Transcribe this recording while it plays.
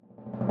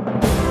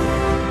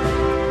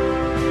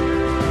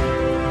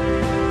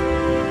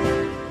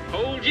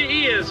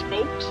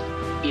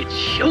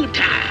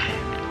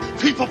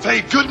People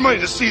pay good money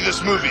to see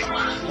this movie.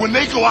 When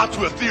they go out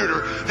to a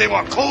theater, they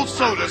want cold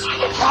sodas,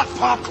 hot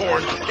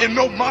popcorn, and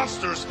no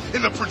monsters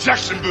in the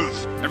projection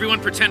booth. Everyone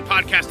pretend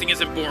podcasting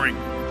isn't boring.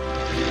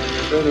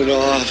 Turn it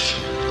off.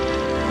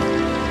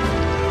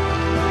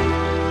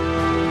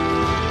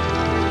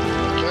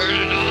 Turn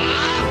it off.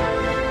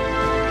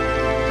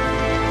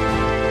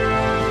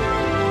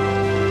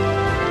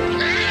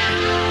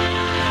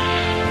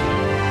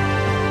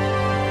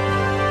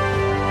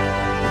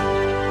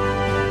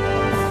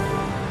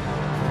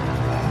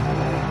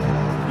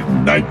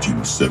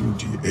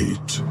 1978,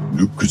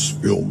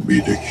 Lucasfilm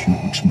made a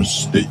huge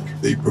mistake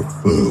they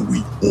prefer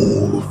we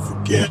all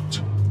forget.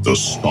 The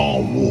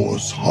Star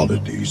Wars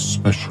Holiday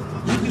Special.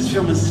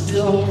 Lucasfilm is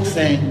still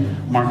saying,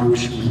 Mark, we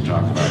shouldn't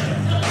talk about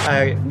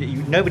that.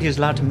 Nobody is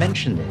allowed to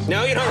mention this.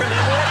 No, you don't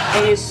remember?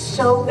 It is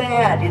so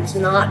bad, it's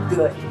not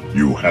good.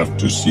 You have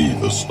to see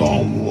the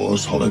Star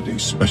Wars Holiday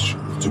Special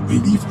to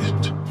believe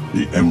it.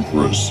 The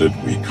Emperor said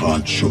we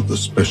can't show the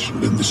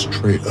special in this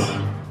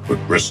trailer. But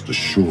rest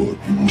assured,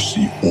 you will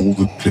see all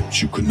the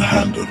clips you can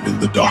handle in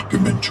the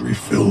documentary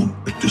film,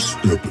 A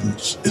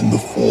Disturbance in the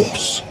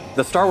Force.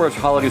 The Star Wars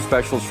Holiday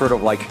Special is sort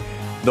of like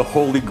the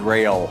holy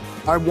grail.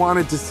 I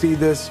wanted to see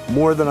this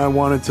more than I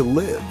wanted to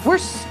live. We're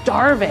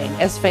starving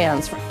as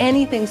fans for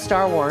anything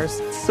Star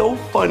Wars. So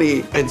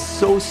funny and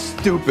so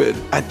stupid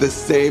at the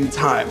same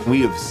time.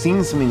 We have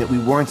seen something that we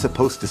weren't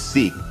supposed to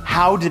see.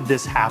 How did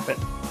this happen?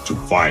 To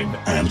find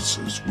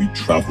answers, we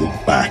traveled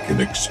back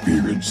and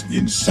experienced the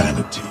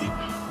insanity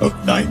of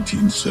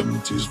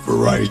 1970s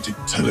variety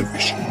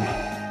television.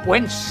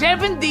 When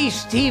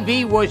 70s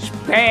TV was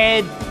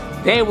bad,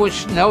 there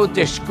was no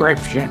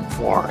description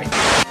for it.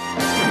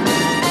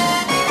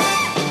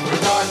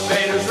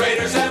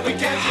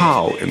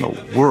 How in the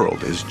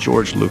world is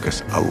George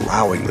Lucas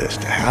allowing this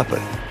to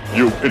happen?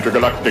 You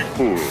intergalactic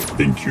fool.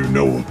 Think you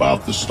know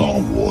about the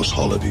Star Wars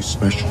Holiday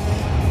Special?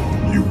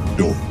 You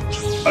don't.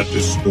 A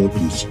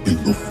Disturbance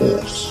in the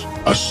Force.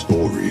 A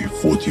story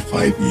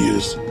 45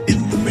 years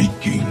in the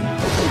making.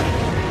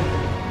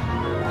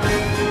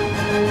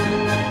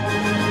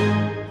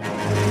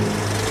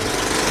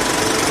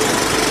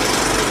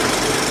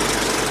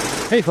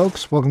 Hey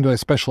folks, welcome to a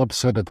special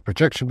episode of The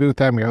Projection Booth.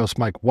 I'm your host,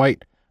 Mike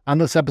White. On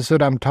this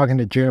episode, I'm talking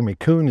to Jeremy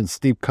Kuhn and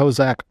Steve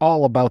Kozak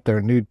all about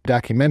their new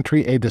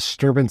documentary, A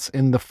Disturbance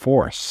in the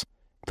Force.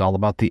 It's all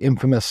about the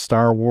infamous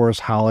Star Wars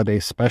Holiday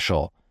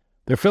Special.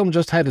 Their film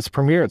just had its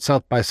premiere at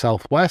South by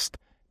Southwest.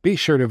 Be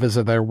sure to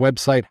visit their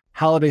website,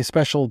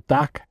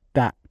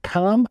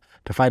 holidayspecialdoc.com,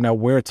 to find out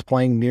where it's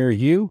playing near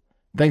you.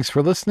 Thanks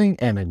for listening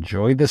and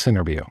enjoy this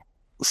interview.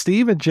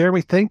 Steve and Jeremy,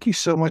 thank you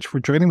so much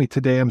for joining me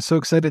today. I'm so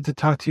excited to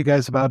talk to you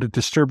guys about A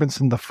Disturbance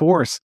in the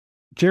Force.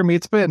 Jeremy,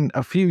 it's been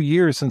a few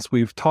years since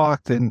we've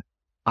talked, and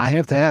I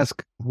have to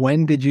ask,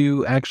 when did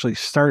you actually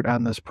start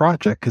on this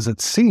project? Because it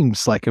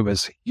seems like it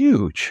was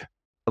huge.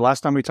 The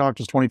last time we talked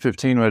was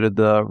 2015 when I did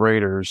the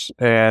Raiders,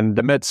 and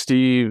I met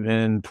Steve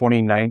in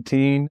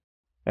 2019,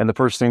 and the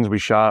first things we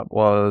shot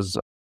was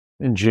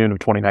in June of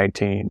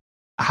 2019.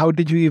 How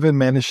did you even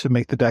manage to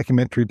make the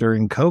documentary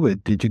during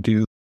COVID? Did you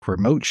do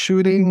remote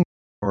shooting?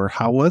 Or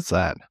how was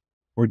that?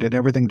 Or did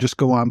everything just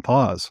go on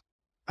pause?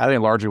 I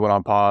think largely went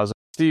on pause.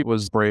 Steve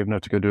was brave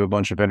enough to go do a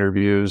bunch of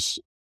interviews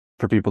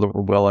for people that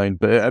were willing.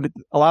 But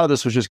a lot of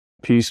this was just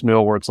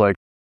piecemeal where it's like,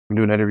 we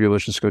do an interview,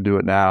 let's just go do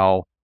it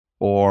now.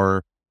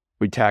 Or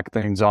we tack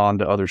things on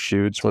to other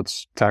shoots.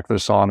 Let's tack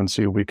this on and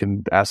see if we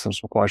can ask them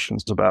some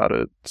questions about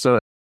it. So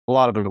a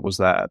lot of it was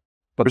that.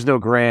 But there's no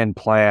grand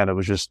plan. It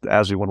was just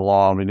as we went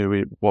along, we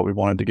knew what we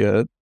wanted to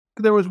get.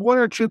 There was one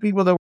or two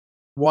people that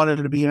wanted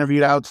to be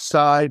interviewed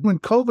outside. When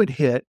COVID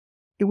hit,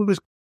 it was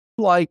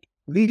like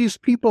these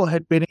people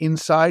had been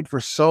inside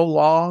for so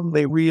long,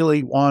 they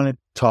really wanted to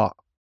talk.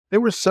 They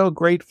were so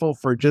grateful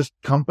for just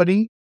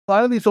company. A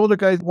lot of these older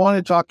guys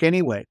wanted to talk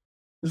anyway.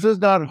 This is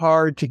not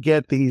hard to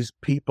get these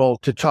people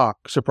to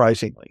talk,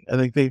 surprisingly. I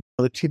think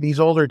these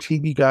older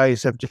TV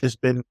guys have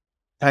just been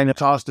kind of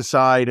tossed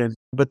aside,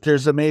 but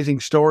there's amazing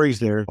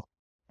stories there.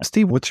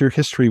 Steve, what's your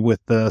history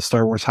with the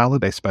Star Wars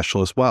Holiday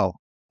Special as well?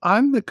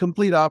 I'm the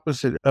complete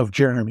opposite of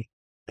Jeremy.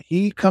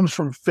 He comes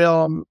from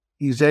film.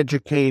 He's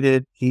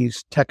educated.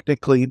 He's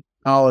technically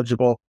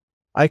knowledgeable.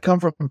 I come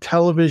from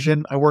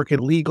television. I work in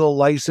legal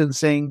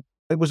licensing.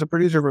 I was a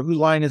producer for Whose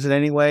Line Is It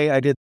Anyway? I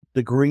did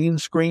the green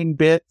screen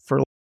bit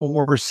for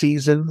 4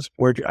 seasons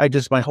where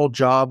my whole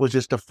job was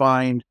just to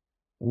find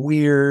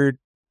weird,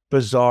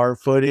 bizarre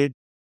footage.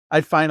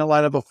 I'd find a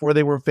lot of before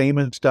they were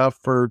famous stuff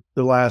for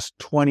the last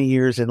 20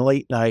 years in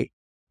late night,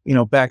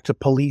 back to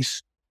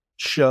police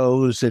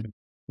shows and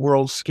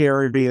world's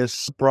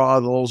scariest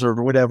brothels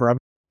or whatever.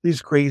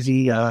 These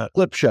crazy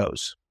clip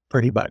shows,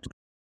 pretty much.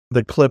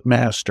 The clip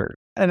master.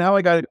 And how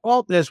I got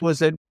all this was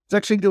that I was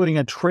actually doing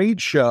a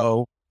trade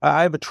show.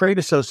 I have a trade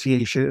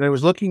association, and I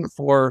was looking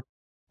for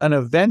an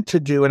event to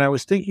do, and I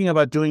was thinking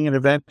about doing an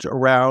event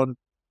around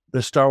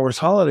the Star Wars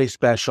Holiday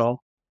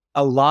Special,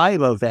 a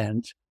live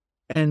event.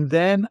 And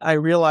then I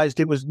realized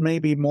it was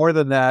maybe more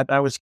than that. I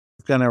was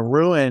going to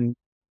ruin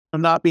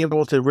not being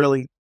able to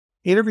really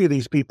interview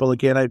these people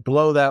again, I'd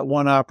blow that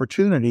one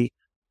opportunity.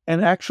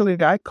 And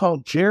actually, I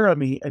called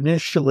Jeremy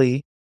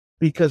initially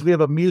because we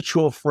have a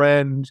mutual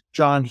friend,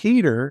 John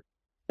Heater,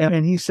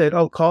 and he said,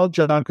 "Oh, call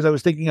John," because I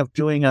was thinking of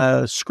doing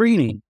a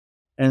screening.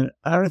 And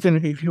I don't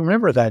know if you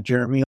remember that,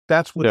 Jeremy.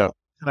 That's what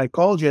I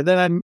called you. And then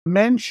I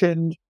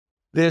mentioned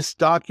this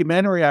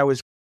documentary I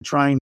was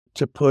trying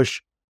to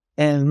push.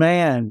 And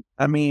man,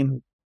 I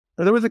mean,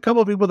 there was a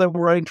couple of people that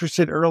were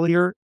interested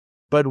earlier,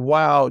 but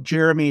wow,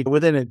 Jeremy,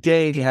 within a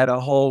day, he had a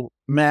whole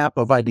map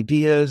of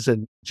ideas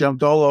and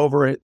jumped all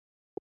over it.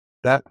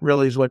 That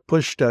really is what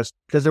pushed us,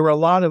 because there were a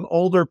lot of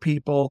older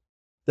people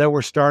that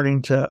were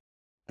starting to,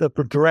 the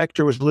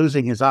director was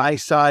losing his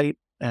eyesight,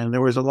 and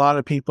there was a lot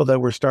of people that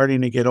were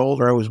starting to get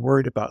older I was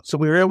worried about. So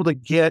we were able to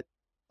get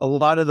a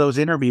lot of those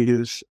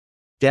interviews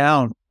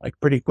down like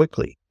pretty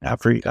quickly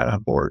after he got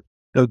on board.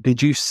 So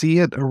did you see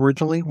it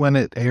originally when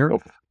it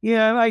aired?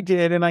 Yeah, I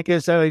did. And I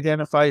guess that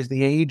identifies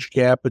the age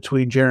gap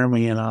between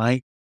Jeremy and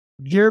I.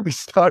 Jeremy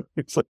started,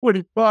 it's like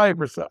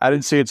 25 or so. I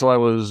didn't see it till it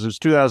was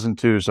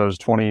 2002, so I was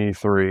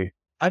 23.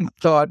 I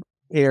thought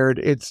aired.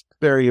 It's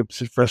very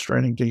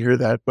frustrating to hear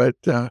that. But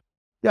yeah,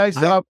 I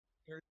thought,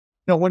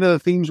 one of the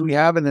themes we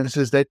have in this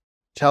is that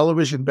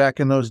television back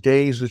in those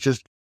days was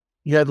just,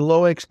 you had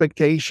low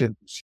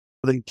expectations.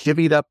 They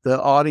divvied up the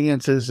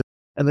audiences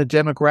and the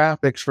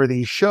demographics for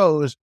these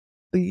shows.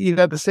 You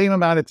got the same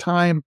amount of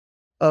time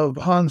of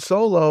Han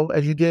Solo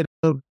as you did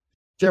of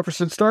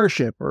Jefferson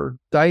Starship or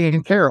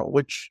Diane Carroll,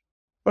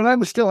 but I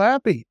was still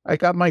happy. I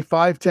got my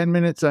 5-10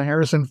 minutes of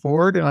Harrison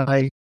Ford,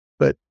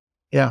 but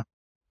yeah,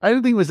 I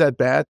didn't think it was that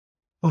bad.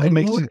 Well, it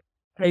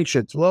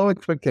makes low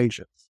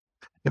expectations.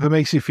 If it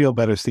makes you feel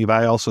better, Steve,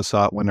 I also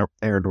saw it when it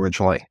aired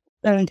originally.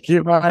 Thank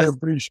you. I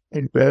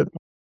appreciate that.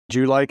 Did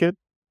you like it?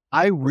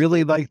 I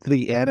really liked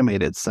the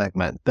animated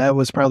segment. That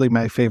was probably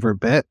my favorite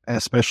bit,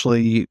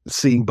 especially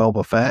seeing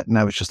Boba Fett. And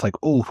I was just like,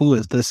 oh, who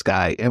is this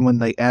guy? And when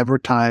they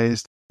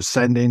advertised,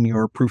 send in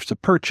your proofs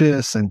of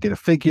purchase and get a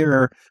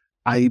figure,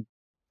 I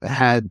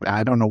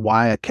don't know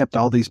why I kept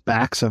all these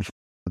backs of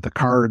the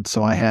cards.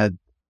 So I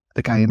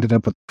think I ended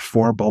up with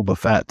 4 Boba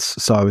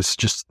Fetts. So I was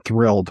just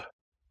thrilled.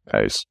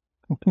 Nice.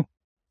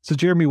 So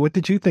Jeremy, what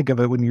did you think of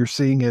it when you're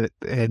seeing it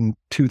in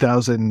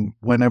 2000,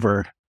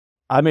 whenever?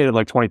 I made it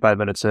like 25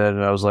 minutes in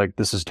and I was like,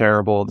 this is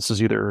terrible. This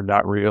is either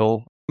not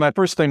real. My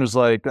first thing was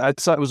like, I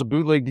thought it was a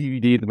bootleg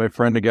DVD that my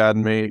friend had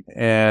gotten me.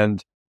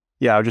 And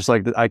yeah, I was just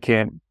like, I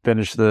can't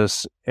finish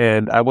this.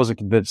 And I wasn't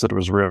convinced that it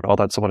was real. I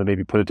thought someone had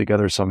maybe put it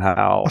together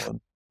somehow.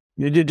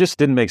 It just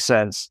didn't make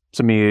sense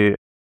to me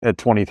at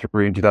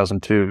 23 in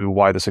 2002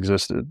 why this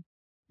existed.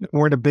 You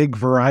weren't a big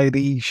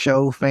variety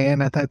show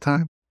fan at that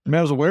time? I mean,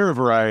 I was aware of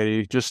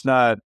variety, just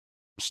not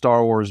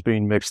Star Wars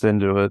being mixed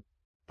into it.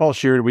 Paul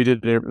Shear, we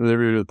did an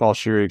interview with Paul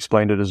Shear,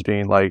 explained it as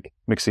being like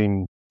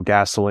mixing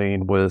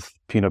gasoline with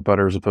peanut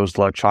butter as opposed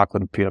to like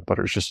chocolate and peanut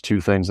butter. It's just two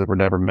things that were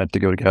never meant to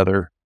go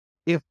together.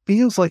 It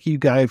feels like you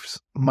guys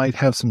might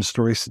have some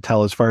stories to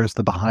tell as far as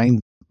the behind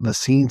the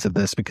scenes of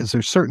this, because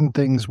there's certain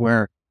things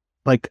where,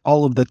 like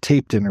all of the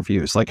taped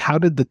interviews, like how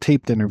did the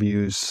taped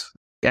interviews,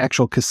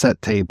 actual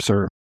cassette tapes,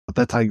 or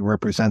that's how you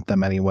represent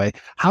them anyway,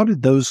 how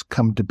did those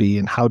come to be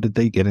and how did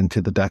they get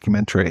into the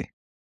documentary?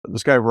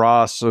 This guy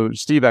Ross, so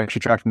Steve actually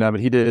tracked him down,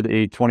 but he did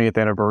a 20th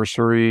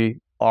anniversary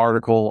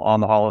article on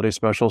the holiday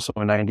special, so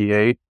in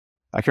 98.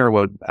 I can't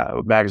remember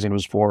what magazine it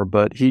was for,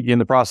 but he, in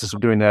the process of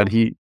doing that,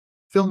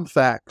 Film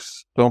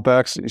Facts.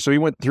 So he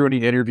went through and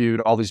he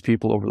interviewed all these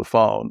people over the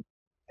phone,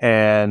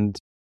 and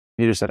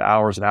he just had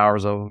hours and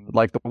hours of,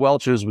 like, the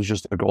Welches was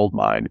just a gold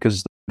mine,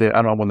 because I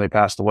don't know when they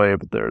passed away,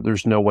 but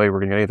there's no way we're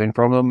getting anything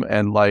from them,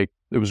 and like,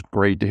 it was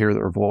great to hear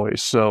their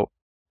voice. So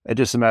it's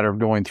just a matter of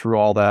going through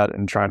all that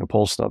and trying to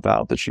pull stuff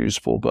out that's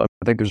useful. But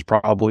I think there's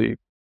probably,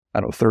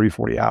 30,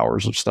 40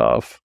 hours of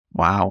stuff.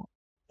 Wow.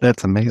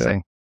 That's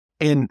amazing.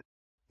 Yeah. And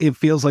it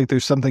feels like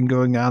there's something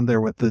going on there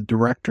with the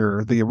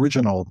director, the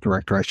original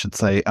director, I should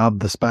say, of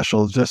the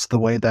special, just the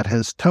way that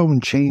his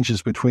tone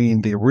changes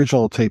between the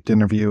original taped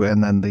interview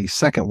and then the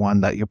second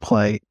one that you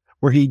play,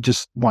 where he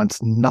just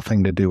wants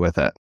nothing to do with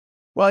it.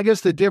 Well, I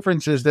guess the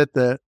difference is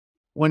that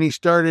when he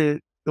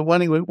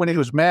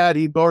was mad,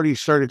 he'd already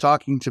started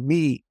talking to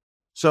me.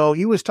 So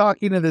he was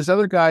talking to this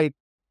other guy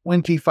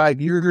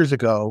 25 years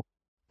ago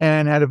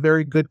and had a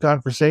very good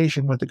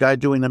conversation with the guy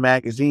doing the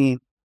magazine.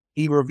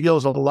 He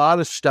reveals a lot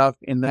of stuff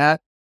in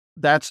that.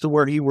 That's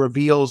where he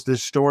reveals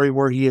this story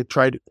where he had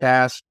tried to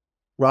cast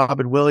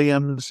Robin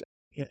Williams.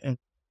 And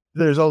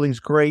there's all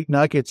these great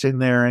nuggets in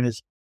there and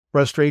his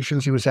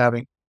frustrations he was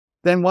having.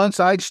 Then once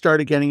I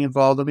started getting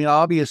involved, I mean,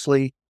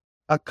 obviously,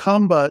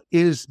 Akamba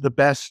is the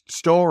best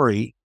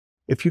story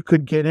if you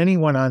could get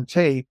anyone on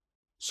tape.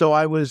 So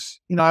I was,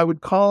 I would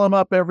call him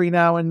up every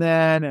now and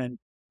then, and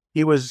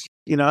he was,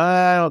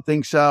 I don't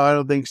think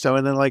so.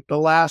 And then like the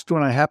last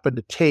one I happened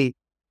to tape,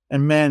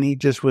 and man, he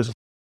just was,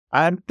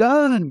 I'm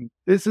done.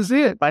 This is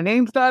it. My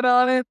name's not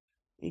on it.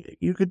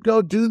 You could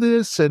go do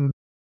this. And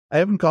I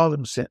haven't called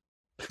him since.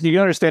 You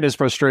can understand his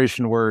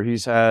frustration where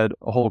he's had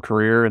a whole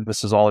career and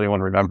this is all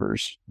anyone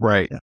remembers.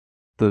 Right. Yeah.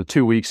 The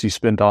 2 weeks he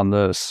spent on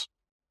this,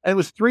 And it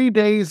was 3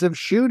 days of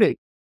shooting.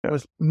 There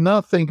was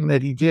nothing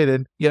that he did.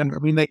 And yeah, I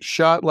mean, they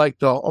shot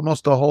like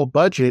almost the whole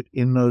budget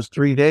in those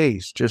 3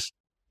 days. Just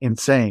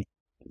insane.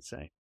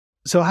 Insane.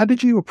 So how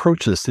did you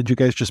approach this? Did you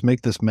guys just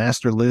make this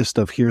master list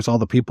of here's all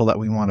the people that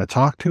we want to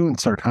talk to and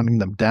start hunting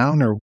them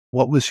down? Or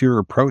what was your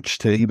approach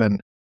to even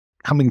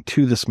coming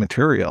to this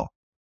material?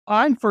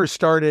 I first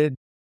started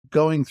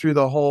going through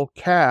the whole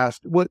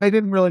cast. What I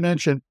didn't really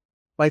mention,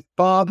 my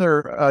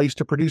father used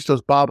to produce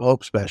those Bob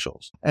Hope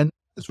specials. And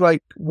it's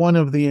like one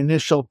of the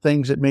initial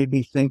things that made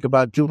me think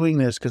about doing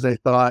this, because I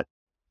thought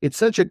it's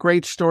such a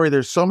great story.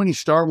 There's so many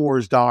Star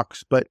Wars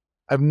docs, but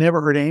I've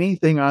never heard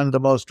anything on the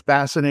most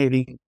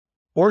fascinating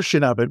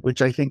portion of it,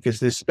 which I think is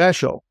this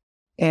special.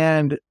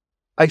 And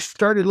I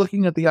started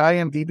looking at the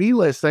IMDb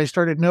list. And I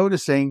started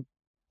noticing,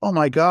 oh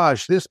my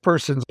gosh, this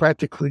person's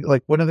practically,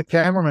 like one of the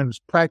cameramen is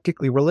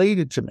practically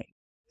related to me.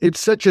 It's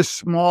such a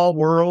small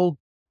world.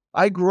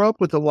 I grew up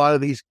with a lot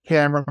of these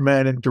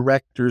cameramen and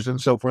directors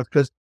and so forth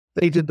because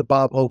they did the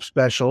Bob Hope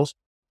specials.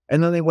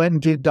 And then they went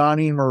and did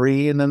Donnie and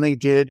Marie. And then they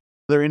did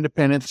their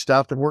independent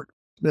stuff and worked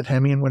with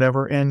Hemi and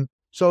whatever. And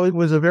so it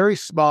was a very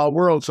small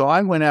world. So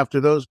I went after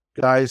those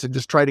guys and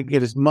just tried to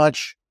get as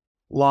much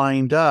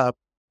lined up.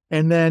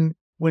 And then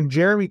when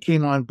Jeremy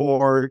came on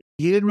board,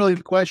 he didn't really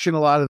question a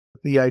lot of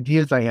the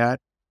ideas I had.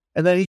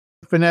 And then he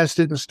finessed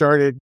it and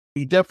started.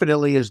 He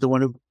definitely is the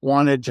one who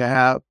wanted to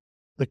have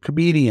the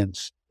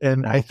comedians.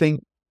 And I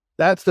think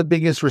that's the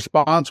biggest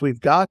response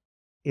we've got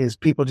is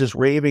people just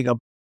raving of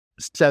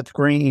Seth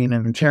Green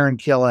and Taron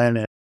Killen.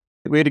 And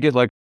we had to get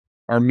like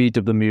our meat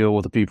of the meal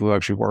with the people who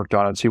actually worked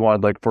on it. So he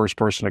wanted like first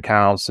person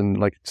accounts. And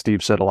like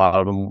Steve said, a lot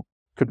of them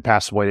could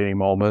pass away at any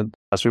moment.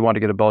 So we wanted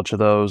to get a bunch of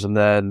those. And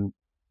then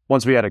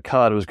once we had a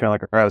cut, it was kind of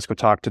like, all right, let's go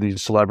talk to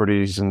these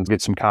celebrities and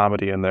get some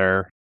comedy in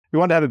there. We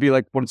wanted to have it be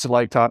like, what it's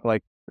like,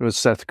 like it was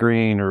Seth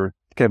Green or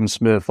Kevin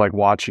Smith, like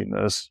watching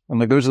this. And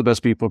like, those are the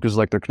best people because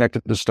like they're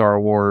connected to Star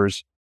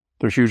Wars.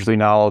 They're hugely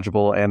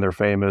knowledgeable and they're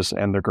famous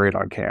and they're great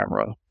on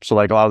camera. So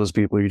like a lot of those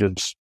people, you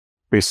just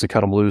basically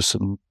cut them loose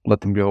and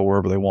let them go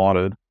wherever they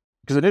wanted.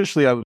 Because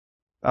initially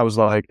I was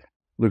like,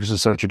 Lucas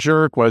is such a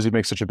jerk. Why does he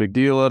make such a big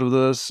deal out of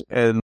this?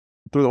 And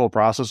through the whole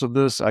process of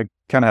this, I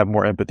kind of have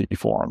more empathy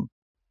for him.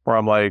 Where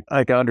I'm like,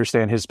 I can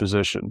understand his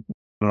position. I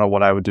don't know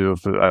what I would do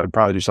if I would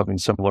probably do something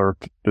similar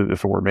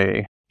if it were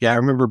me. Yeah, I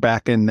remember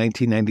back in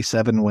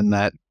 1997 when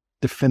that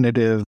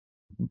definitive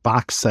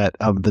box set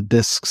of the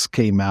discs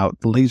came out,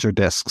 the laser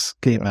discs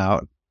came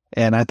out.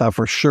 And I thought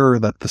for sure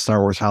that the Star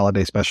Wars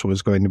Holiday Special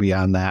was going to be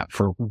on that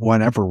for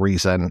whatever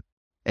reason.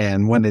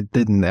 And when it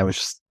didn't, I was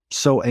just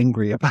so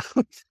angry about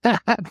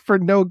that for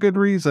no good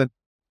reason.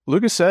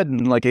 Lucas said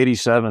in like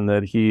 87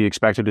 that he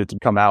expected it to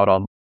come out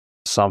on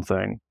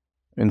something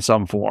in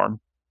some form.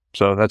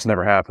 So that's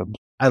never happened.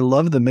 I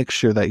love the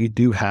mixture that you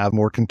do have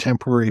more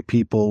contemporary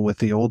people with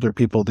the older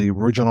people, the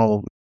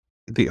original,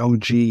 the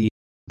OG,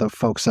 the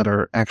folks that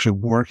are actually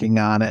working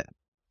on it.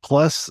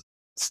 Plus,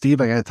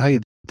 Steve, I got to tell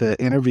you,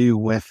 the interview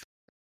with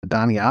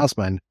Donny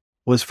Osmond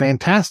was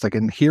fantastic.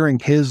 And hearing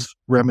his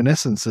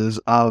reminiscences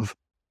of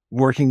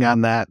working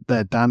on that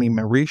Donnie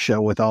Marie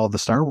show with all the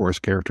Star Wars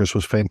characters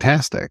was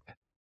fantastic.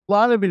 A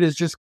lot of it is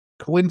just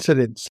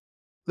coincidence.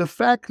 The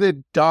fact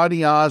that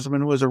Donny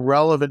Osmond was a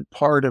relevant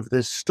part of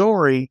this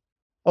story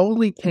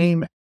only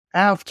came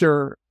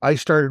after I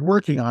started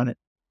working on it.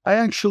 I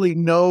actually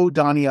know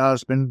Donny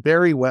Osmond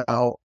very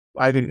well.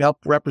 I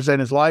helped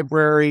represent his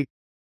library.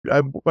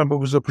 I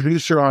was a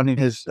producer on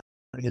his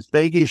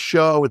Vegas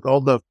show with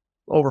all the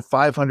over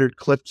 500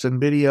 clips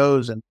and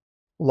videos and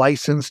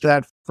licensed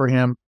that for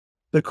him.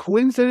 The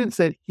coincidence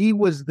that he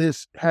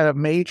had a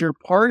major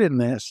part in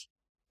this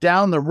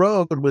down the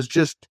road was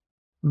just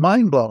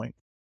mind-blowing.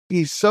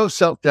 He's so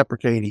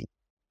self-deprecating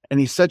and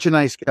he's such a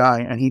nice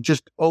guy and he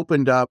just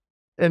opened up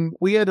and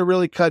we had to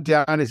really cut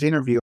down his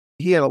interview.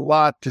 He had a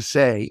lot to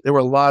say. There were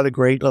a lot of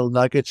great little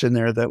nuggets in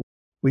there that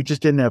we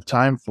just didn't have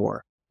time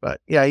for.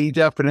 But yeah, he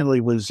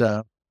definitely was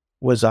a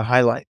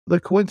highlight. The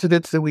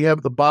coincidence that we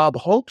have the Bob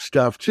Hope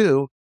stuff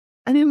too.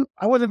 I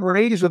wasn't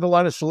raised with a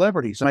lot of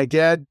celebrities. My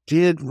dad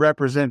did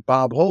represent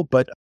Bob Hope,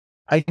 but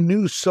I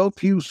knew so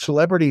few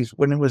celebrities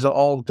when it was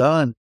all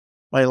done.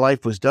 My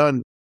life was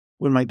done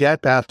when my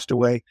dad passed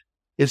away.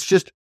 It's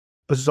just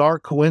bizarre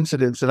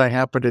coincidence that I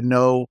happen to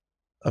know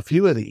a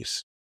few of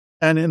these.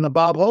 And in the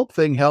Bob Hope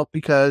thing helped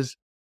because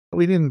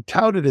we didn't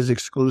tout it as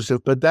exclusive,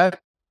 but that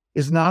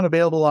is not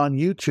available on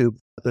YouTube,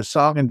 the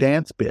song and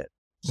dance bit.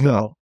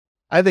 So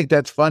I think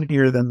that's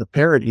funnier than the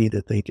parody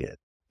that they did.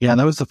 Yeah,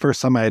 that was the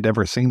first time I had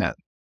ever seen it.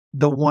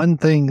 The one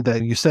thing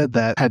that you said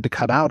that had to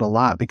cut out a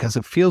lot because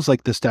it feels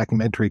like this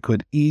documentary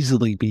could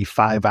easily be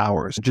 5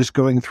 hours, just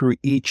going through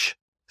each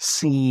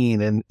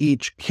scene and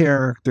each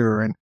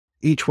character and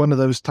each one of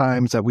those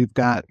times that we've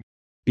got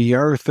B.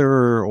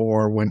 Arthur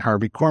or when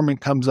Harvey Korman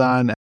comes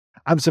on.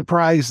 I'm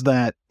surprised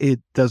that it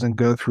doesn't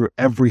go through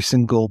every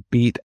single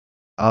beat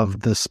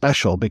of the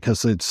special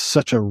because it's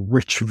such a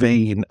rich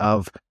vein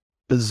of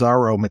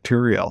bizarro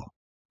material.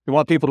 We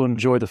want people to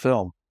enjoy the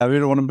film. We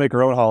don't want to make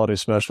our own holiday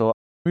special.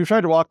 We've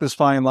tried to walk this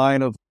fine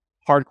line of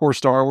hardcore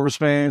Star Wars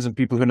fans and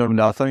people who know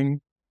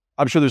nothing.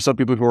 I'm sure there's some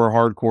people who are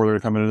hardcore that are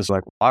coming in and it's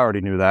like, well, I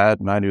already knew that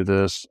and I knew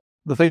this.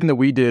 The thing that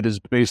we did is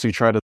basically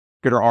try to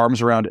get our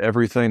arms around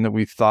everything that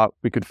we thought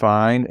we could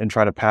find and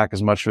try to pack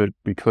as much of it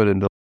we could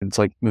into, it's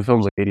like, the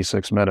film's like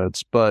 86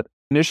 minutes. But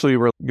initially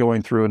we're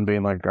going through and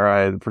being like, all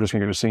right, we're just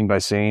going to go scene by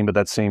scene, but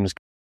that seems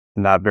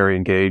not very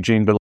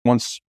engaging. But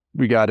once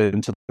we got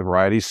into the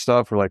variety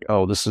stuff, we're like,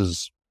 oh, this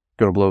is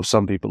going to blow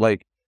some people.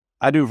 Like,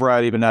 I do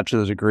variety, but not to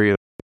the degree of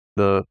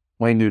the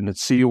Wayne Newton at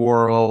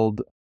SeaWorld.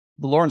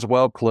 The Lawrence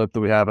Welk clip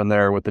that we have in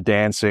there with the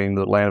dancing,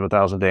 the Land of a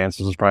Thousand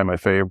Dances, is probably my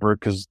favorite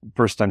because the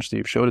first time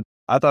Steve showed it,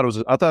 I thought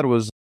it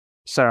was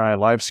Saturday Night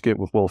Live skit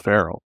with Will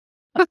Ferrell.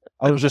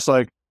 I was just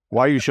like,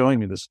 why are you showing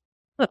me this?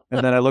 And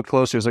then I looked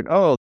closer. I was like,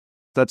 oh,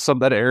 that's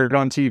something that aired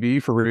on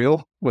TV for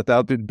real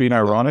without it being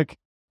ironic.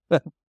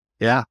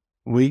 Yeah.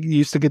 We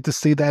used to get to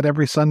see that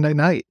every Sunday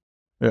night.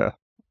 Yeah.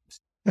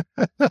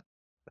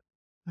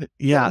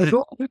 Yeah.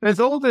 As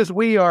old as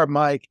we are,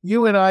 Mike,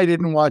 you and I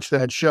didn't watch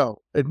that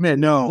show. Admit.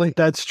 No,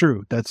 that's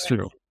true. That's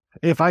true.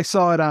 If I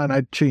saw it on,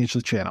 I'd change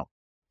the channel.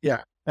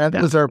 Yeah. That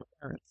was our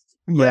parents.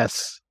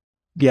 Yes.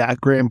 Yeah.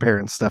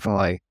 Grandparents,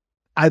 definitely.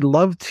 I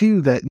love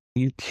too that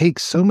you take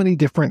so many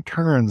different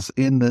turns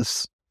in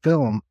this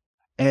film.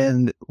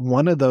 And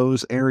one of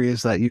those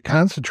areas that you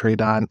concentrate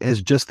on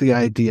is just the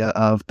idea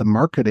of the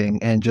marketing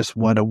and just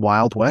what a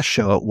Wild West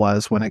show it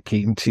was when it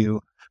came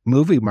to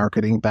movie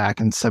marketing back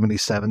in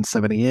 77,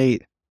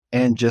 78,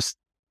 and just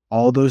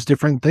all those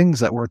different things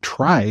that were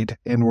tried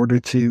in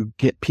order to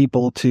get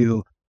people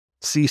to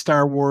see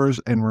Star Wars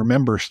and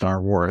remember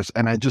Star Wars.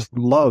 And I just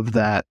love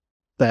that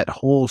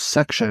whole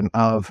section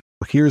of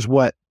here's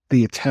what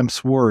the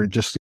attempts were,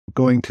 just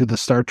going to the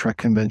Star Trek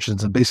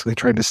conventions and basically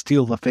trying to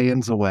steal the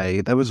fans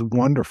away. That was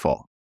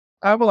wonderful.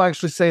 I will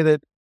actually say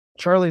that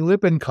Charlie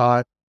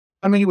Lippincott,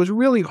 I mean, it was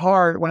really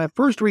hard. When I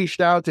first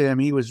reached out to him,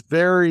 he was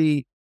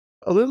a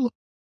little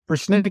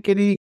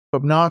persnickety,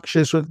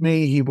 obnoxious with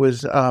me. He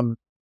was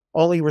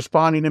only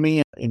responding to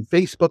me in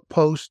Facebook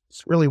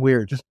posts. Really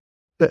weird. Just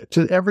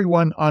to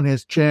everyone on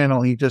his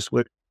channel, he just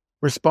would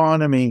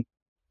respond to me.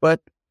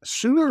 But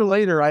sooner or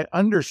later, I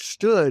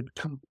understood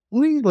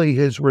completely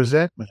his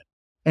resentment.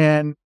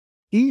 And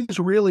he's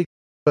really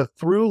the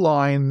through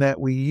line that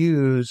we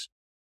use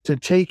to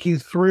take you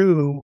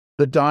through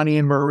the Donnie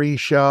and Marie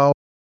show,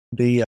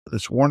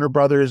 this Warner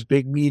Brothers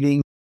big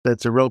meeting.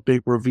 That's a real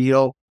big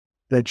reveal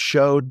that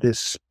showed this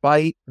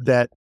spite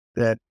that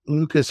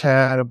Lucas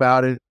had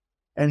about it.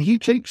 And he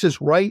takes us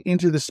right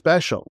into the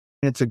special.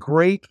 It's a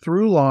great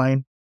through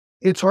line.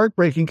 It's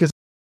heartbreaking because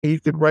you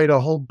could write a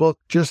whole book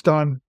just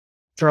on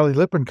Charlie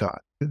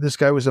Lippincott. This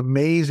guy was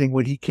amazing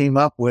what he came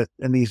up with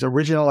and these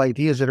original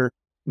ideas that are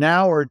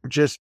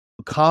just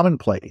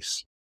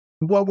commonplace.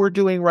 What we're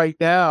doing right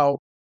now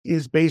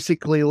is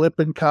basically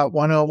Lippincott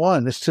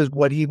 101. This is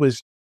what he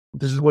was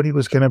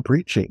kind of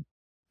preaching.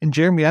 And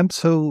Jeremy, I'm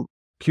so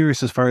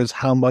curious as far as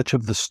how much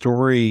of the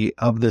story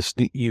of this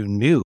you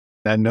knew.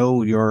 I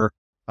know you're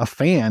a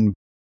fan,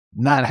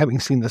 not having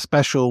seen the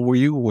special. Were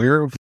you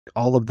aware of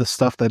all of the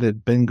stuff that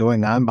had been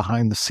going on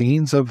behind the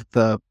scenes of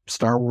the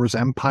Star Wars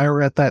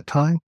empire at that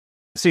time?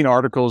 I've seen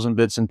articles and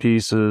bits and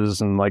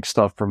pieces and like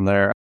stuff from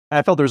there.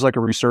 I felt there's like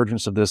a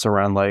resurgence of this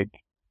around like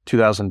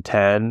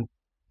 2010.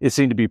 It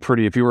seemed to be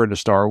pretty, if you were into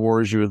Star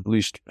Wars, you at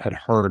least had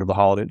heard of the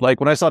holiday. Like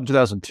when I saw it in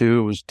 2002,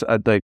 it was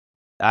like,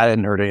 I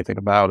hadn't heard anything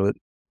about it.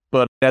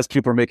 But as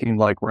people are making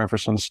like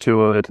references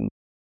to it, and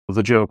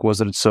the joke was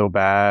that it's so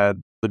bad,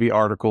 there'd be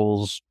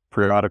articles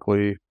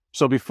periodically.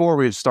 So before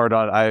we had started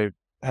on, I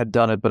had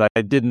done it, but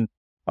I didn't.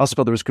 I also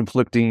felt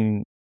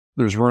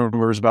there's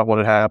rumors about what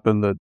had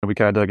happened that we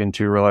kind of dug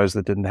into, realized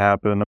that didn't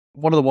happen.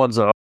 One of the ones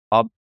I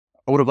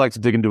would have liked to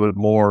dig into it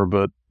more,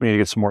 but we need to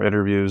get some more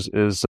interviews,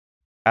 is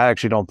I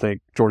actually don't think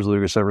George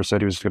Lucas ever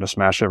said he was going to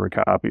smash every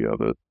copy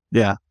of it.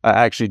 Yeah. I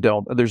actually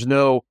don't.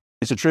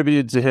 It's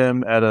attributed to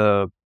him at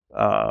a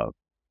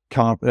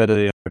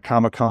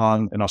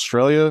Comic-Con in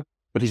Australia,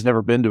 but he's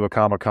never been to a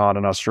Comic-Con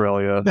in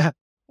Australia.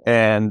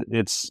 And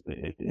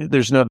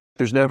there's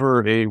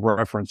never a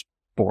reference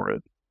for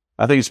it.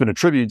 I think it's been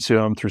attributed to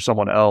him through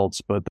someone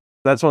else, but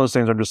that's one of those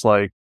things I'm just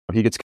like,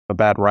 he gets a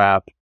bad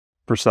rap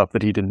for stuff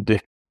that he didn't do.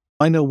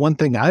 I know one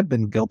thing I've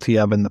been guilty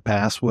of in the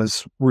past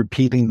was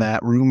repeating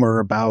that rumor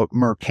about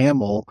Mark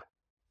Hamill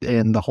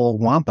and the whole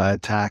Wampa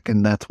attack,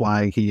 and that's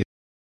why he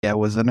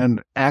was in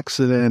an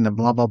accident and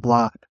blah, blah,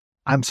 blah.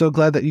 I'm so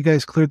glad that you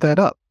guys cleared that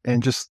up,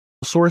 and just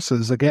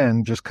sources,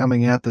 again, just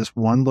coming at this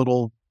one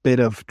little bit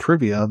of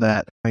trivia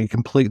that I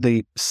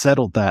completely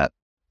settled that,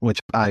 which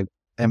I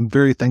am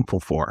very thankful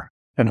for.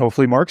 And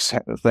hopefully Mark's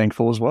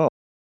thankful as well.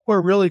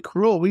 We're really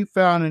cruel. We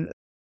found, and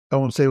I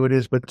won't say what it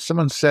is, but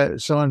someone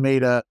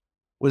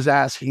was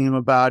asking him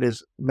about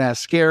his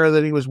mascara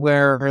that he was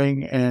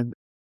wearing, and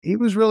he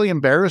was really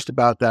embarrassed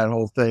about that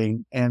whole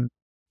thing. And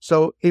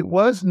so it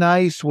was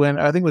nice when,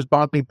 I think it was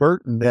Bonnie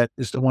Burton that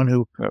is the one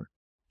who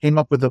came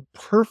up with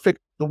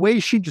the way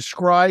she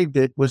described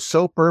it was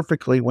so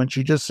perfectly when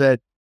she just said,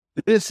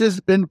 "This has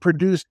been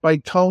produced by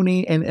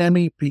Tony and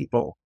Emmy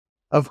people.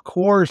 Of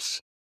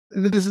course,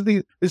 This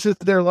is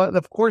their,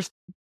 of course,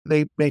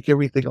 they make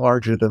everything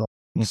larger than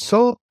life.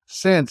 So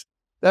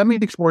that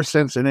makes more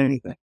sense than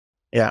anything.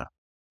 Yeah.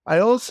 I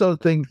also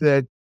think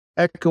that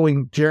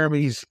echoing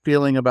Jeremy's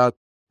feeling about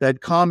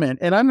that comment,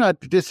 and I'm not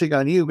dissing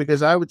on you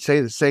because I would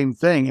say the same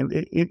thing. And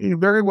it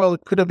very well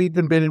could have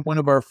even been in one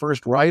of our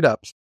first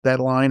write-ups, that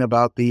line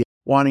about the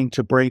wanting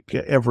to break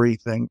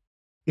everything.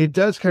 It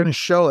does kind of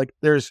show like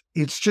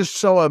it's just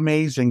so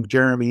amazing,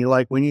 Jeremy.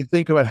 Like when you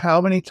think about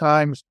how many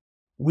times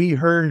we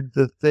heard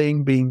the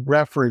thing being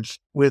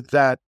referenced with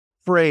that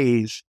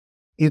phrase,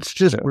 it's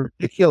just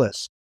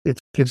ridiculous.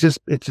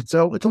 It's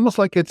almost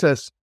like it's a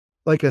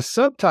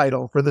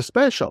subtitle for the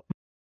special.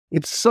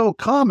 It's so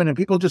common and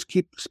people just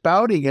keep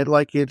spouting it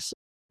like it's,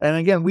 and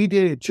again, we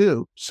did it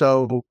too.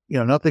 So,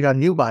 nothing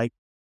on you, Mike.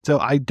 So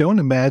I don't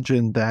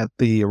imagine that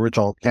the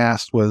original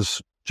cast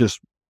was just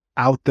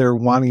out there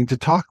wanting to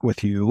talk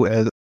with you.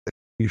 As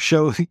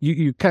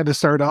you kind of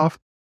start off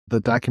the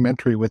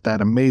documentary with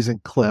that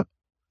amazing clip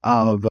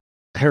of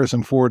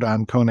Harrison Ford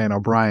on Conan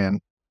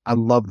O'Brien. I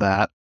love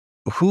that.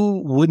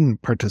 Who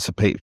wouldn't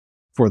participate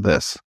for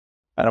this?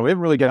 I know we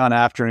haven't really gone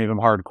after any of them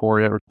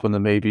hardcore yet. We're putting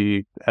them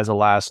maybe as a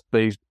last.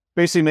 They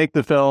basically make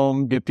the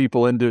film, get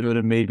people into it,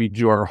 and maybe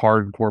do our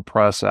hardcore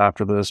press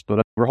after this.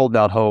 But we're holding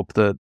out hope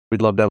that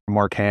we'd love to have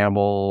Mark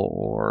Hamill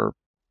or,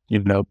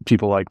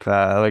 people like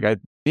that. Like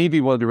maybe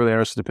one would be really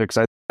interested to pick,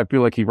 because I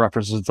feel like he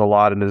references it a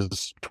lot in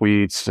his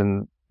tweets,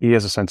 and he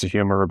has a sense of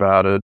humor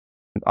about it.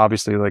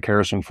 Obviously, like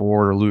Harrison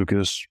Ford or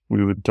Lucas,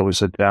 we would totally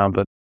sit down,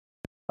 but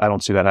I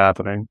don't see that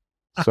happening.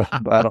 So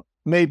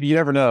maybe, you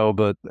never know,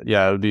 but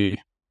yeah, it would be.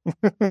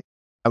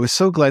 I was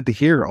so glad to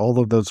hear all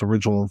of those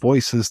original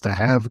voices, to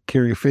have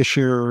Carrie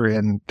Fisher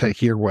and to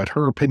hear what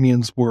her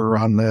opinions were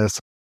on this.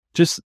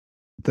 Just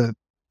to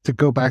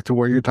go back to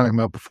what you're talking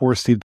about before,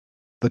 Steve,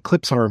 the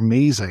clips are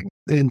amazing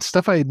and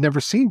stuff I had never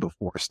seen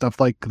before. Stuff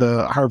like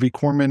the Harvey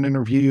Korman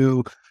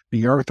interview,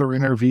 the Arthur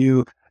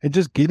interview, and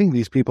just getting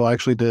these people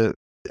actually to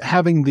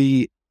having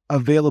the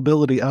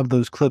availability of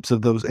those clips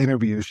of those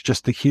interviews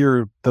just to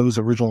hear those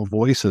original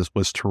voices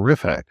was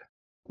terrific.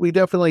 We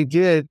definitely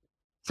did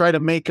try to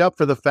make up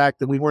for the fact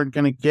that we weren't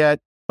going to get,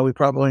 we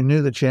probably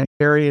knew that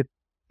Carrie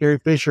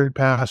Fisher had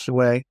passed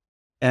away.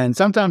 And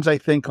sometimes I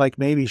think like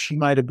maybe she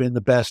might have been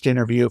the best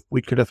interview if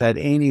we could have had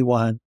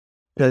anyone,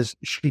 because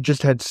she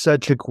just had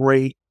such a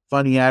great,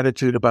 funny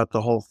attitude about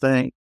the whole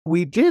thing.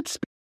 We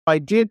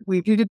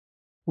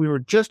were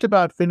just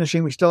about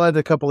finishing. We still had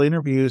a couple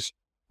interviews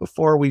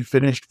before we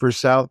finished for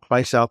South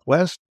by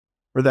Southwest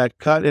for that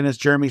cut. And as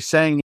Jeremy's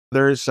saying,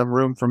 there is some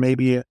room for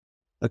maybe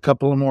a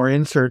couple of more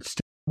inserts.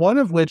 One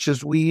of which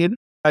is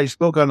I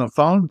spoke on the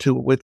phone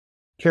with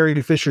Carrie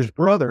Fisher's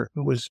brother,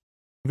 who was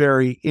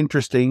very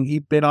interesting.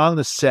 He'd been on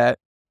the set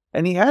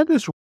and he had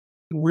this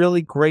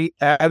really great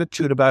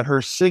attitude about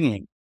her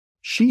singing.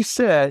 He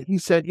said,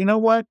 you know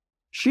what?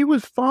 She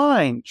was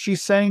fine. She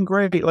sang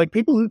great. Like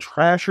people who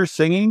trash her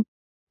singing,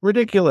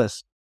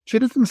 ridiculous. She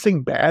doesn't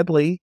sing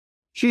badly.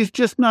 She's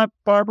just not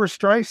Barbra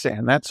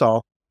Streisand. That's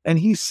all. And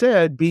he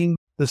said, being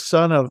the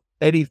son of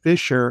Eddie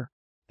Fisher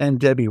and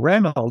Debbie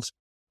Reynolds,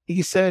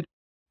 he said,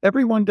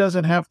 everyone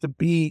doesn't have to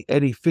be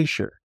Eddie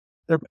Fisher.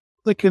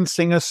 They can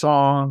sing a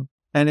song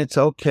and it's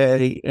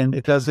okay and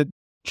it doesn't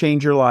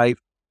change your life.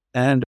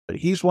 And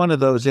he's one of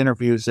those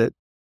interviews that,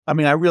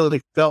 I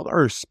really felt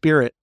her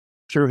spirit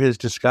through his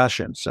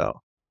discussion. So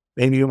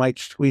maybe you might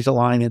squeeze a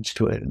line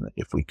into it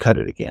if we cut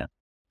it again.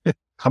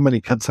 How many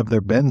cuts have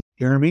there been,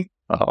 Jeremy?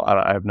 Oh,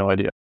 I have no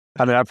idea.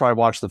 I probably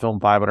watched the film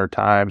 500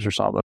 times or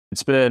something.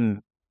 It's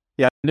been,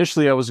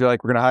 initially I was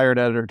like, we're going to hire an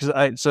editor.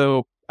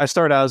 I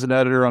started out as an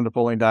editor on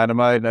Napoleon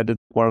Dynamite, and I did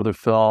one other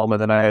film,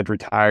 and then I had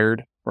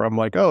retired, where I'm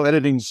like, oh,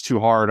 editing's too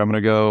hard. I'm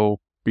going to go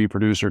be a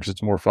producer because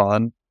it's more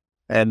fun.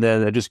 And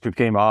then it just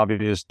became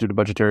obvious due to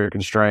budgetary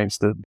constraints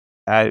that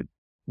I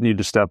need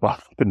to step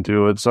up and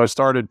do it. So I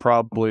started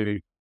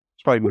probably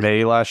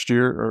May of last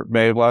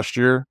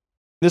year.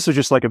 This was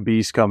just like a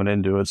beast coming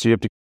into it. So you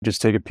have to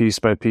just take it piece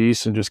by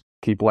piece and just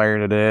keep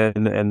layering it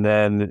in. And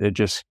then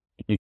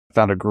you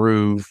found a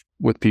groove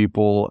with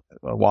people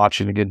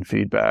watching and getting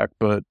feedback.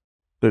 But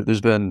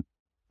there's been,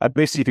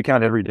 if you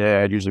count every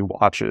day, I'd usually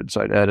watch it.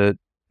 So I'd edit,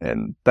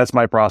 and that's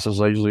my process.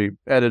 I usually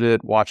edit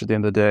it, watch at the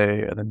end of the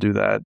day, and then do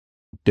that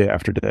day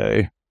after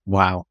day.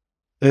 Wow.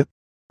 It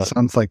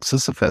sounds like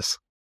Sisyphus.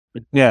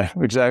 Yeah,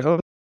 exactly.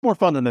 It's more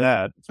fun than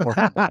that. It's more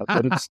fun than that.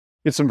 But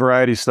it's some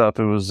variety stuff.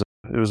 It was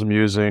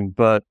amusing.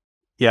 But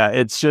yeah,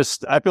 it's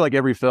just, I feel like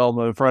every film,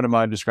 a friend of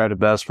mine described it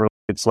best for,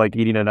 it's like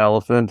eating an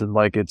elephant, and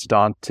like it's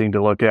daunting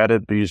to look at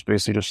it, but you just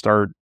basically just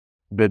start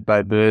bit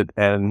by bit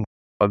and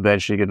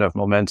eventually get enough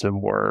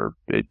momentum where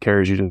it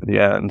carries you to the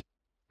end.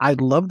 I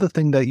love the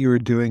thing that you were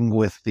doing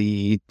with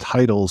the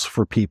titles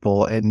for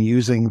people and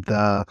using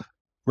the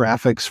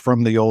graphics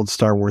from the old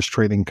Star Wars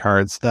trading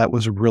cards. That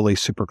was really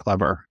super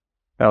clever.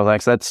 Oh,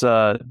 thanks. That's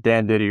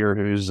Dan Didier,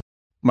 who's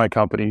my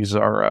company's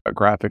our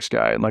graphics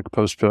guy and like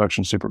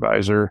post-production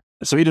supervisor.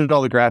 So he did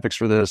all the graphics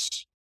for this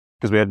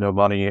because we had no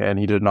money, and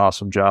he did an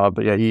awesome job.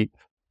 But yeah,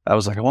 I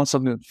was like, I want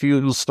something that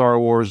feels Star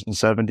Wars in the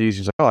 70s.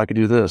 He's like, oh, I could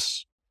do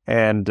this.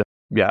 And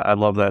yeah, I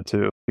love that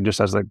too. It just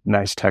has like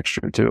nice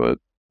texture to it.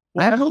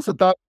 Well, I also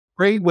thought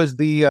great was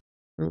the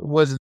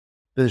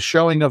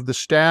showing of the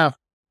staff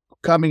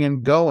coming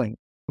and going.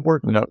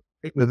 Worked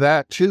great with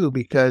that too,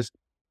 because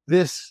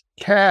this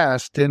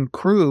cast and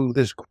crew,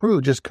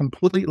 just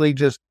completely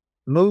just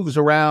moves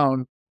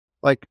around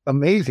like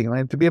amazing.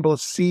 And to be able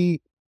to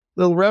see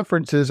little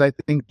references, I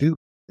think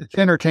it's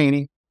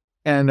entertaining.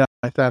 And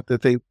I thought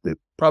that it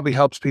probably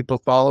helps people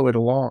follow it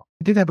along.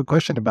 I did have a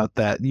question about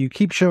that. You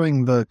keep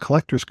showing the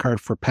collector's card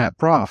for Pat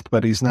Proft,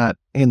 but he's not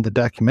in the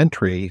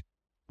documentary.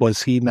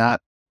 Was he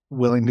not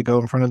willing to go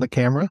in front of the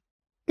camera?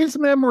 His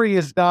memory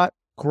is not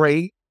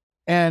great.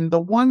 And the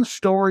one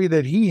story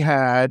that he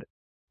had,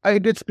 I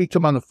did speak to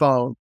him on the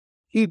phone.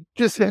 He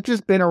had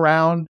just been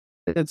around.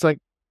 It's like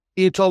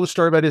he had told the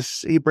story about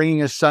he bringing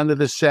his son to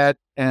the set,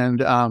 and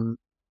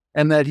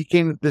that he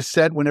came to the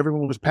set when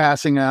everyone was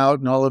passing out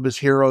and all of his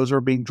heroes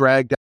were being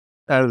dragged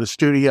out of the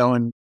studio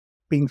and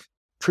being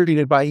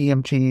treated by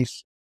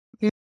EMTs.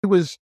 It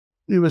was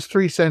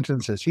 3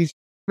 sentences. He's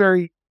a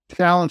very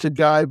talented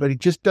guy, but he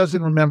just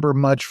doesn't remember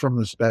much from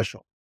the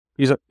special.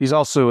 He's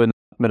also in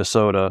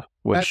Minnesota,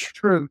 which that's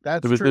true.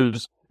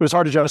 It was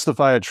hard to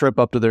justify a trip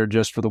up to there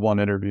just for the one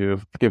interview,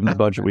 given the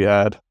budget we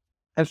had.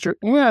 That's true.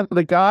 And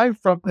the guy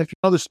from, if you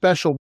know the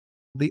special,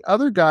 the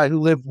other guy who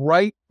lived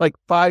right like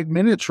 5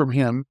 minutes from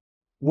him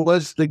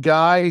was the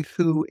guy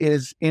who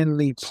is in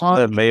the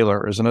Lev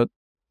Mailer, isn't it?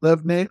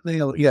 Lev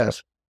Mailer,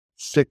 yes.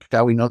 Sick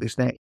how we know this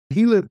name.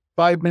 He lived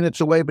 5 minutes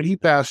away, but he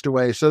passed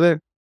away. So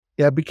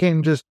it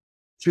became just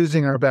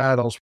choosing our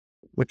battles,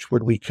 which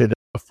we could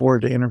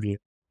afford to interview.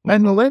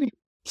 And Lenny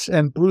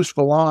and Bruce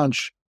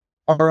Valanche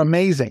are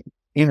amazing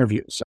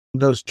interviews.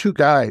 Those two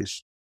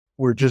guys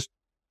were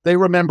they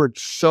remembered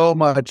so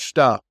much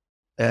stuff,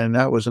 and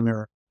that was a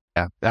miracle.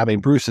 Yeah, I mean,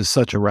 Bruce is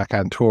such a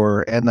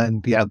raconteur. And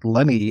then,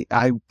 Lenny,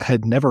 I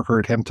had never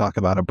heard him talk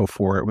about it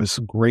before. It was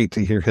great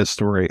to hear his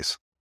stories.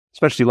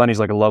 Especially Lenny's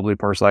like a lovely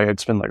person. I had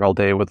spent like all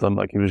day with him.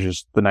 Like he was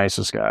just the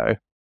nicest guy.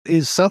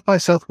 Is South by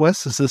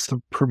Southwest, is this the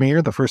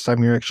premiere, the first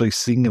time you're actually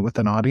seeing it with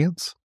an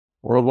audience?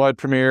 Worldwide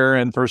premiere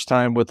and first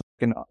time with,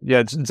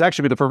 it's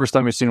actually the first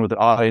time we've seen it with an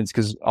audience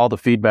because all the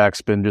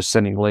feedback's been just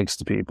sending links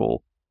to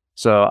people.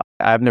 So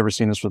I've never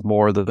seen this with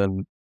more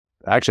than,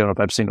 actually, I don't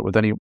know if I've seen it with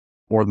any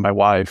more than my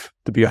wife,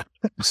 to be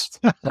honest.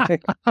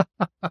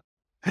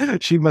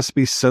 She must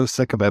be so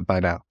sick of it by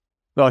now.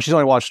 No, she's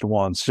only watched it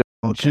once.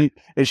 Okay.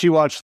 She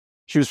was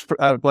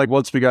like,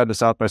 once we got into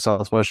South by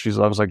Southwest,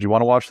 I was like, do you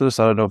want to watch this?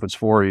 I don't know if it's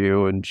for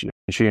you. And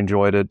she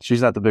enjoyed it.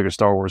 She's not the biggest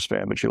Star Wars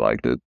fan, but she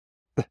liked it.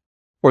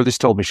 Or at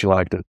least told me she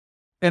liked it.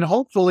 And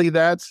hopefully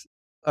that's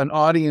an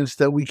audience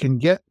that we can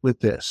get with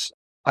this.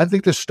 I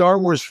think the Star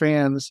Wars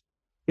fans,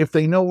 if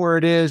they know where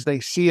it is, they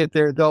see it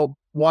there, they'll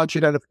watch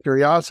it out of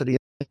curiosity.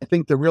 I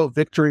think the real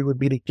victory would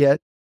be to get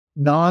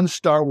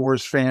non-Star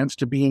Wars fans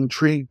to be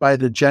intrigued by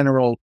the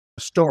general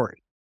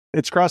story.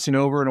 It's crossing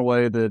over in a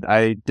way that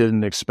I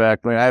didn't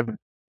expect. I mean,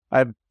 I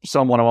have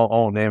someone I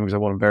won't name because I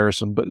won't embarrass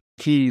him, but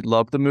he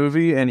loved the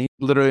movie, and he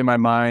literally in my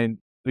mind,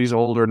 he's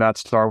older, not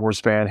Star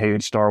Wars fan,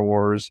 hated Star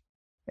Wars.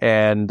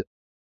 And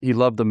he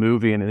loved the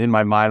movie. And in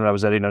my mind, when I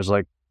was editing, I was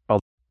like, oh,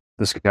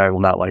 this guy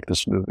will not like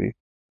this movie.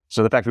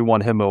 So the fact we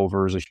won him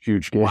over is a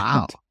huge game.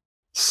 Wow.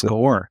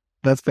 Score.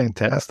 That's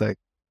fantastic.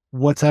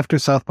 What's after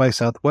South by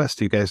Southwest?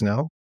 Do you guys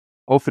know?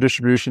 Hope for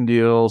distribution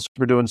deals.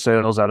 We're doing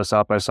sales out of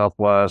South by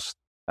Southwest.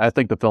 I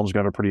think the film's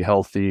got a pretty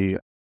healthy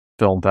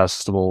film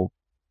festival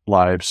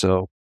live.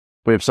 So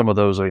we have some of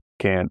those. I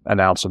can't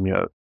announce them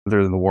yet.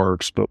 They're in the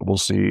works, but we'll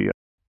see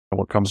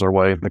what comes our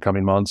way in the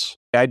coming months.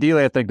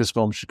 Ideally, I think this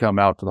film should come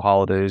out for the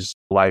holidays,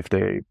 Life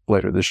Day,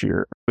 later this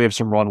year. We have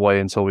some runway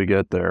until we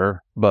get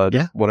there, but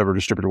whatever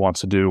distributor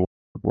wants to do,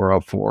 we're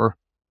up for.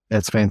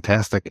 That's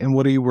fantastic. And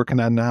what are you working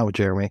on now,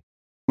 Jeremy?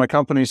 My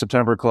company,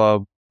 September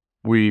Club,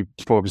 we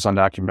focus on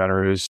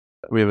documentaries.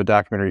 We have a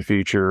documentary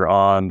feature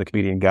on the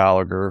comedian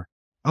Gallagher.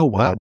 Oh,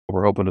 wow.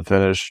 We're hoping to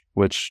finish,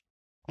 which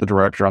the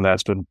director on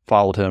that's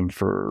followed him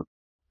for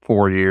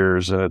 4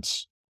 years. And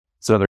it's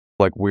another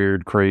like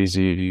weird,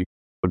 crazy,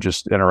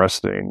 just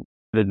interesting.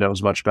 I didn't know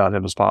as much about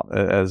him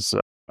as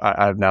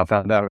I've now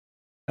found out.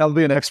 I'll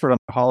be an expert on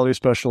the holiday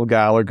special,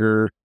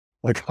 Gallagher,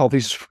 like all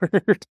these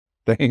weird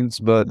things,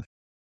 but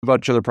a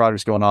bunch of other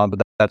projects going on,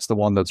 but that's the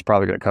one that's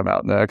probably going to come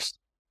out next.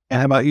 And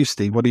how about you,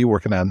 Steve? What are you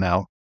working on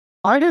now?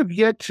 I have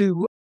yet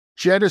to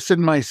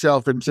jettison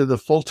myself into the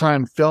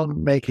full-time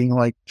filmmaking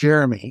like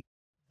Jeremy.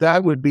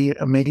 That would be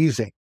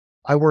amazing.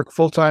 I work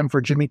full-time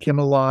for Jimmy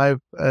Kimmel Live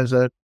as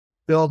a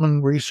film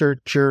and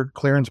researcher,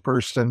 clearance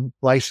person,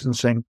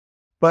 licensing.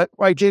 But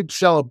I did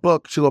sell a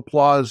book to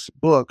Applause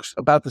Books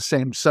about the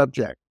same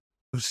subject.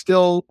 I'm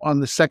still on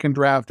the second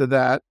draft of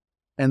that,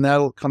 and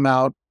that'll come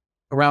out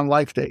around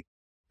Life Day.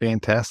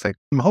 Fantastic.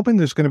 I'm hoping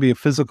there's going to be a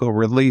physical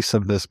release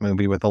of this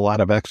movie with a lot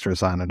of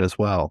extras on it as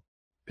well.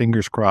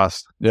 Fingers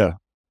crossed. Yeah,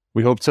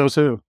 we hope so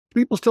too.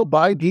 People still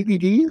buy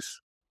DVDs?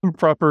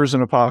 Preppers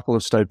and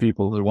apocalypse type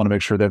people that want to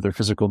make sure they have their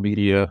physical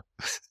media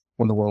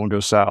when the world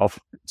goes south.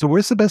 So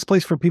where's the best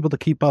place for people to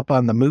keep up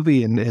on the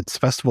movie and its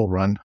festival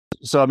run?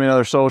 So, I mean,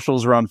 other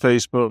socials are on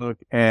Facebook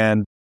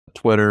and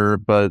Twitter,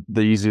 but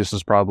the easiest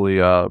is probably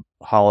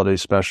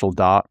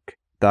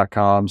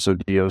holidayspecialdoc.com. So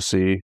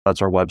DOC,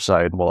 that's our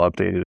website, and we'll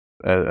update it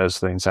as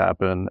things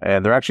happen.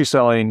 And they're actually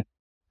selling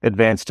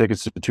advanced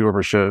tickets to 2 of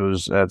our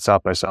shows at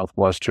South by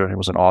Southwest. It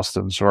was in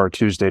Austin. So our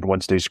Tuesday and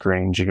Wednesday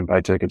screens, you can buy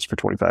tickets for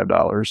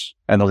 $25,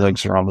 and the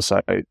links are on the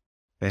site.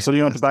 So you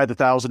don't have to buy the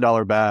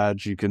 $1,000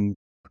 badge. You can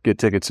get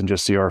tickets and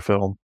just see our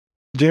film.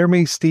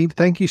 Jeremy, Steve,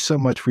 thank you so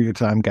much for your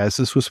time, guys.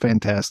 This was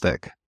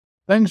fantastic.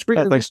 Thanks for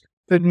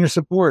your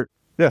support.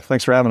 Yeah,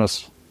 thanks for having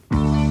us.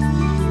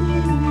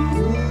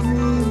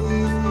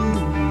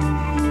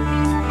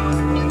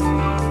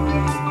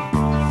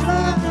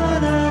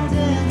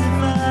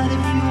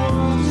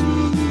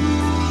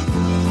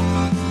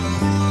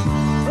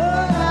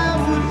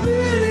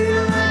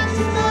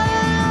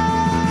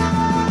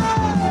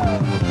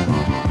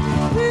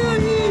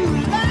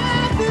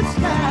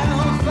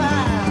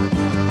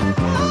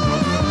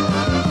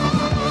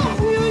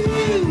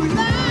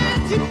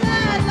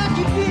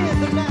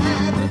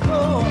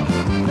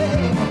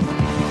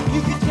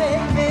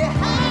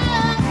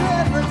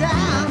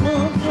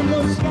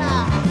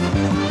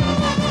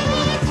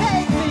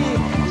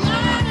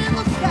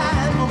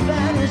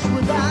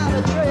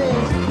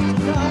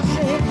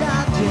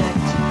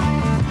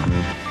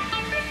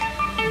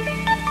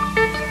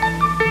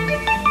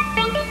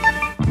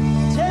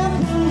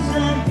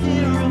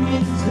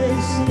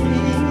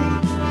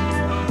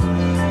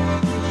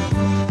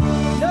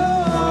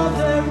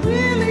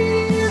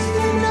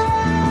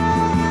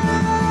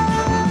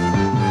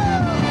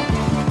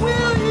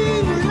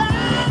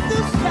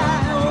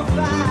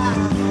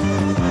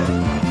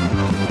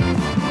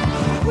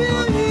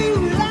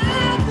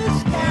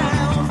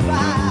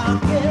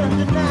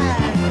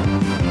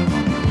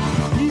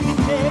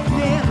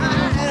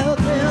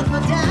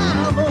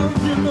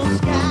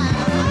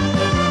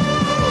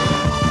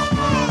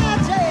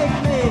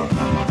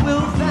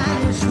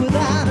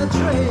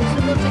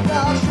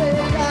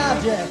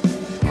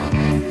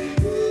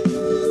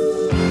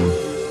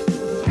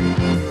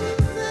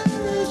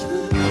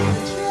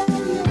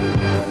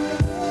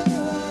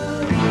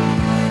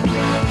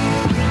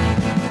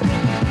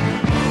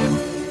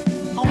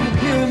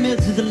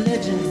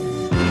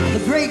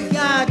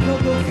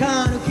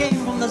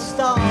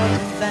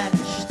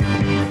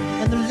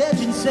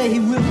 Say he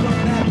will come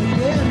back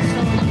again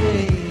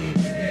someday.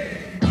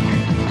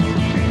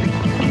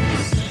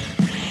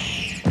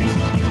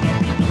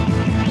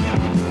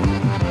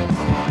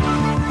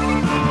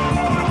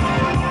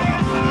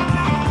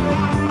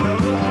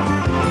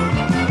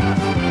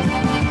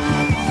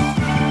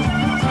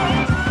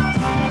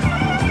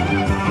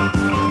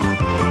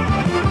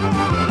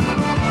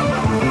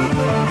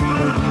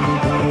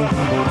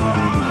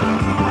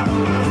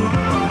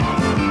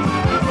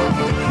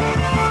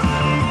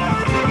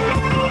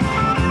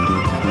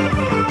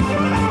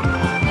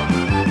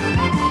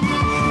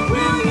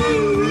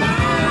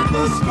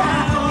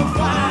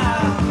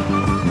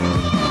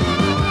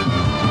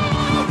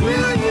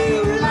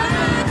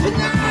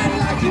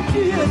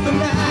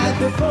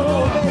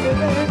 Before, baby,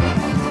 baby.